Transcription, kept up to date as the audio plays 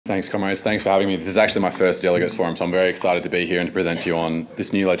Thanks, comrades. Thanks for having me. This is actually my first Delegates Forum, so I'm very excited to be here and to present to you on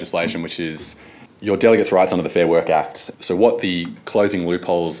this new legislation, which is your delegates' rights under the Fair Work Act. So what the closing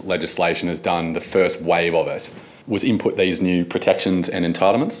loopholes legislation has done, the first wave of it, was input these new protections and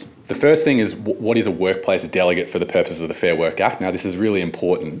entitlements. The first thing is what is a workplace delegate for the purposes of the Fair Work Act. Now, this is really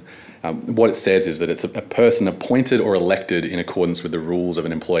important. What it says is that it's a person appointed or elected in accordance with the rules of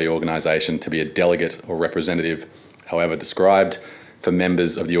an employee organisation to be a delegate or representative, however described, for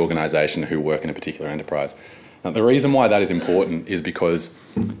members of the organisation who work in a particular enterprise. Now, the reason why that is important is because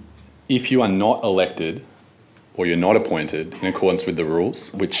if you are not elected or you're not appointed in accordance with the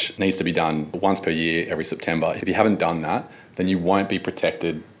rules, which needs to be done once per year every September, if you haven't done that, then you won't be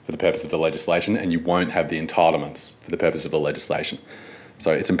protected for the purpose of the legislation and you won't have the entitlements for the purpose of the legislation.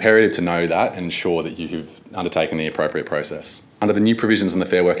 So it's imperative to know that and ensure that you've undertaken the appropriate process. Under the new provisions in the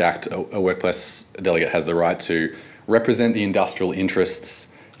Fair Work Act, a workplace delegate has the right to represent the industrial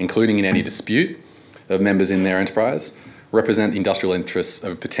interests, including in any dispute of members in their enterprise, represent the industrial interests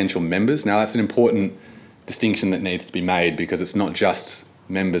of potential members. Now, that's an important distinction that needs to be made because it's not just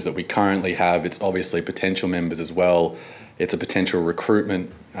members that we currently have, it's obviously potential members as well. It's a potential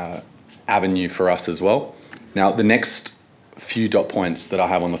recruitment avenue for us as well. Now, the next few dot points that I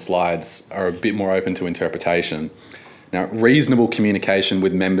have on the slides are a bit more open to interpretation. Now, reasonable communication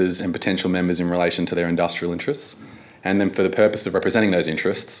with members and potential members in relation to their industrial interests, and then for the purpose of representing those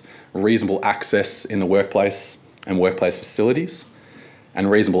interests, reasonable access in the workplace and workplace facilities,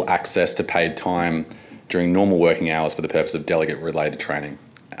 and reasonable access to paid time during normal working hours for the purpose of delegate-related training,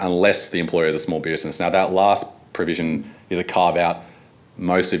 unless the employer is a small business. Now, that last provision is a carve-out.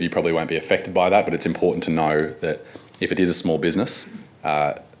 Most of you probably won't be affected by that, but it's important to know that if it is a small business,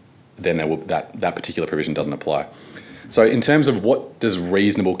 then that particular provision doesn't apply. So in terms of what does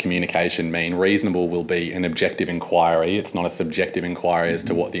reasonable communication mean, reasonable will be an objective inquiry. It's not a subjective inquiry as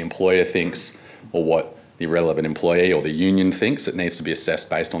to what the employer thinks or what the relevant employee or the union thinks. It needs to be assessed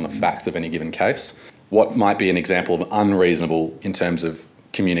based on the facts of any given case. What might be an example of unreasonable in terms of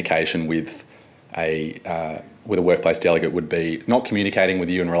communication with a workplace delegate would be not communicating with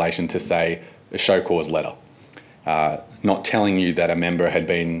you in relation to, say, a show cause letter, not telling you that a member had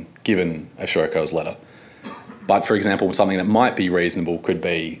been given a show cause letter. But, for example, something that might be reasonable could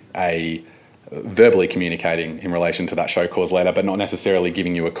be verbally communicating in relation to that show cause letter, but not necessarily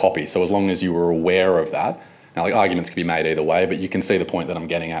giving you a copy. So as long as you were aware of that, now arguments can be made either way, but you can see the point that I'm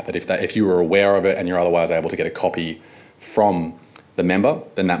getting at, that if you were aware of it and you're otherwise able to get a copy from the member,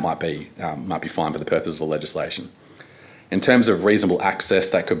 then that might be fine for the purpose of the legislation. In terms of reasonable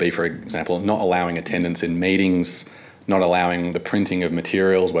access, that could be, for example, not allowing attendance in meetings, not allowing the printing of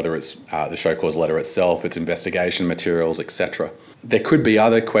materials, whether it's the show cause letter itself, its investigation materials, etc. There could be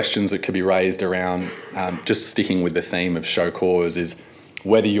other questions that could be raised around, just sticking with the theme of show cause, is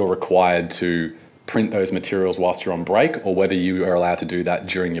whether you're required to print those materials whilst you're on break or whether you are allowed to do that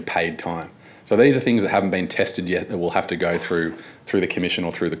during your paid time. So these are things that haven't been tested yet that we'll have to go through the Commission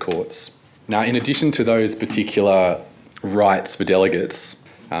or through the courts. Now, in addition to those particular rights for delegates,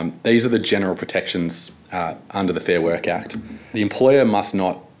 these are the general protections under the Fair Work Act. The employer must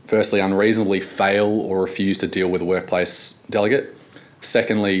not, firstly, unreasonably fail or refuse to deal with a workplace delegate.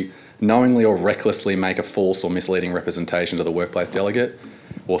 Secondly, knowingly or recklessly make a false or misleading representation to the workplace delegate.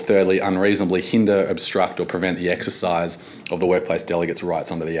 Or thirdly, unreasonably hinder, obstruct or prevent the exercise of the workplace delegate's rights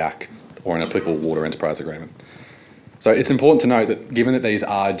under the Act or an applicable water enterprise agreement. So it's important to note that given that these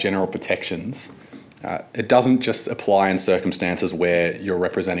are general protections, it doesn't just apply in circumstances where you're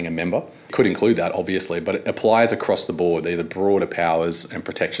representing a member. It could include that, obviously, but it applies across the board. These are broader powers and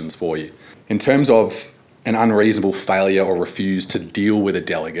protections for you. In terms of an unreasonable failure or refuse to deal with a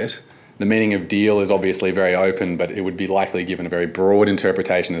delegate, the meaning of deal is obviously very open, but it would be likely given a very broad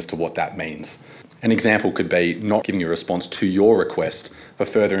interpretation as to what that means. An example could be not giving a response to your request for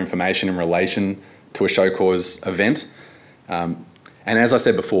further information in relation to a show cause event. And as I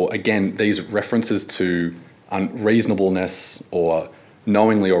said before, again, these references to unreasonableness or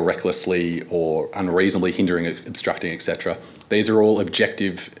knowingly or recklessly or unreasonably hindering, obstructing, etc. These are all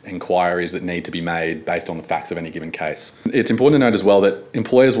objective inquiries that need to be made based on the facts of any given case. It's important to note as well that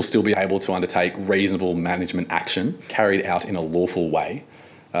employers will still be able to undertake reasonable management action carried out in a lawful way.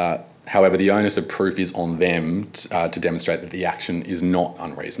 However, the onus of proof is on them to demonstrate that the action is not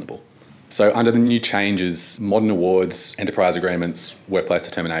unreasonable. So under the new changes, modern awards, enterprise agreements, workplace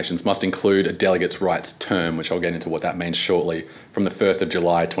determinations must include a delegate's rights term, which I'll get into what that means shortly, from the 1st of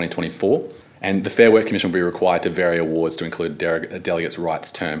July 2024. And the Fair Work Commission will be required to vary awards to include a delegate's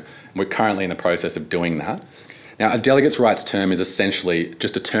rights term. We're currently in the process of doing that. Now, a delegate's rights term is essentially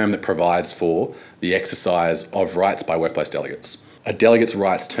just a term that provides for the exercise of rights by workplace delegates. a delegate's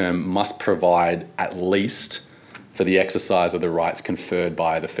rights term must provide at least for the exercise of the rights conferred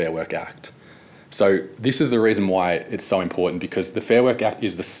by the Fair Work Act. So this is the reason why it's so important, because the Fair Work Act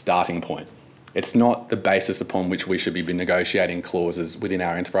is the starting point. It's not the basis upon which we should be negotiating clauses within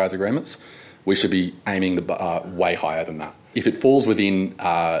our enterprise agreements. We should be aiming way higher than that. If it falls within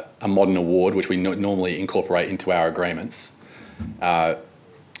a modern award, which we normally incorporate into our agreements,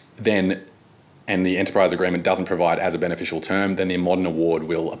 then, and the enterprise agreement doesn't provide as a beneficial term, then the modern award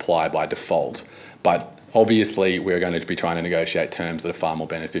will apply by default. But obviously, we're going to be trying to negotiate terms that are far more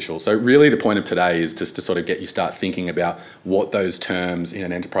beneficial. So really the point of today is just to sort of get you start thinking about what those terms in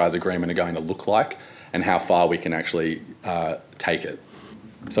an enterprise agreement are going to look like and how far we can actually take it.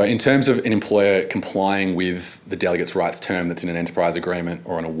 So in terms of an employer complying with the delegate's rights term that's in an enterprise agreement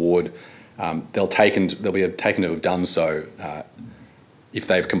or an award, they'll be taken to have done so if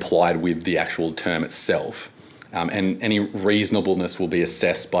they've complied with the actual term itself. And any reasonableness will be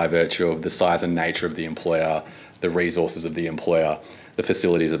assessed by virtue of the size and nature of the employer, the resources of the employer, the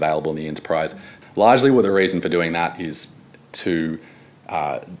facilities available in the enterprise. Largely what the reason for doing that is to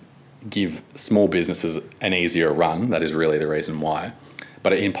give small businesses an easier run. That is really the reason why.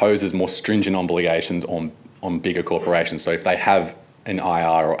 But it imposes more stringent obligations on bigger corporations. So if they have an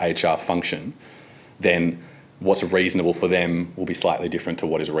IR or HR function, then what's reasonable for them will be slightly different to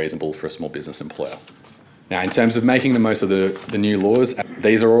what is reasonable for a small business employer. Now, in terms of making the most of the new laws,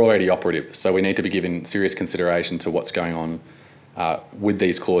 these are already operative, so we need to be giving serious consideration to what's going on with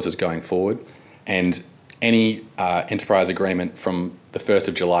these clauses going forward. And any enterprise agreement from the 1st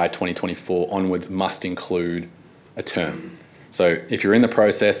of July 2024 onwards must include a term. So if you're in the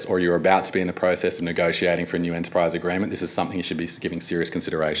process or you're about to be in the process of negotiating for a new enterprise agreement, this is something you should be giving serious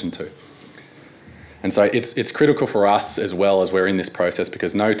consideration to. And so it's critical for us as well as we're in this process,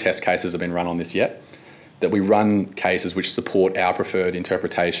 because no test cases have been run on this yet, that we run cases which support our preferred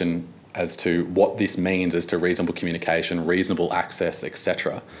interpretation as to what this means as to reasonable communication, reasonable access,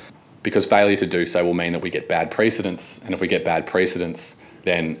 etc. Because failure to do so will mean that we get bad precedents, and if we get bad precedents,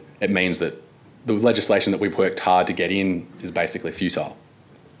 then it means that the legislation that we've worked hard to get in is basically futile.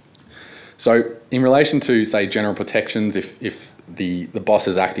 So in relation to, say, general protections, if the boss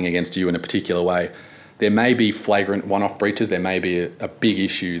is acting against you in a particular way, there may be flagrant one-off breaches, there may be a big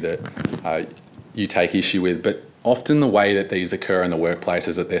issue that you take issue with, but often the way that these occur in the workplace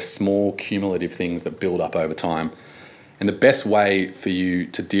is that they're small cumulative things that build up over time. And the best way for you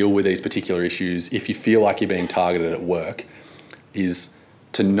to deal with these particular issues, if you feel like you're being targeted at work, is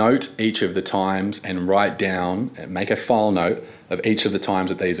to note each of the times and write down and make a file note of each of the times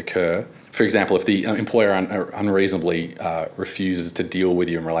that these occur. For example, if the employer unreasonably refuses to deal with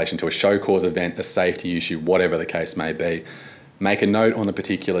you in relation to a show cause event, a safety issue, whatever the case may be, make a note on the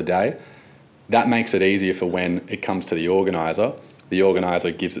particular day. That makes it easier for when it comes to the organiser. The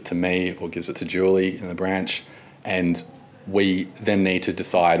organiser gives it to me or gives it to Julie in the branch, and we then need to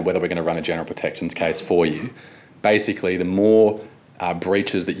decide whether we're going to run a general protections case for you. Basically, the more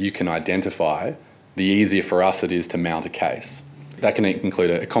breaches that you can identify, the easier for us it is to mount a case. That can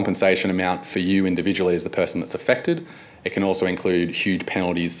include a compensation amount for you individually as the person that's affected. It can also include huge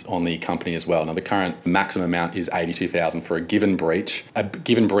penalties on the company as well. Now, the current maximum amount is $82,000 for a given breach. A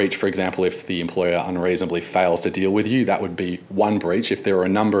given breach, for example, if the employer unreasonably fails to deal with you, that would be one breach. If there were a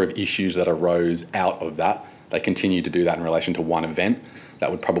number of issues that arose out of that, they continue to do that in relation to one event, that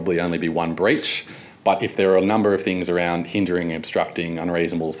would probably only be one breach. But if there are a number of things around hindering, obstructing,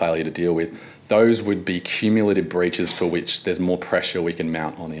 unreasonable failure to deal with, those would be cumulative breaches for which there's more pressure we can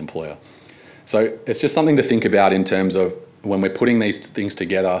mount on the employer. So it's just something to think about in terms of when we're putting these things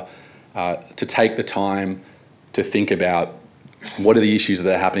together, to take the time to think about what are the issues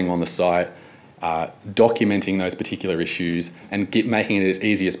that are happening on the site, documenting those particular issues, and making it as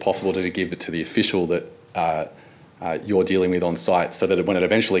easy as possible to give it to the official that you're dealing with on site, so that when it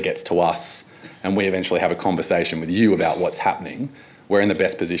eventually gets to us and we eventually have a conversation with you about what's happening, we're in the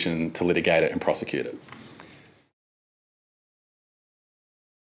best position to litigate it and prosecute it.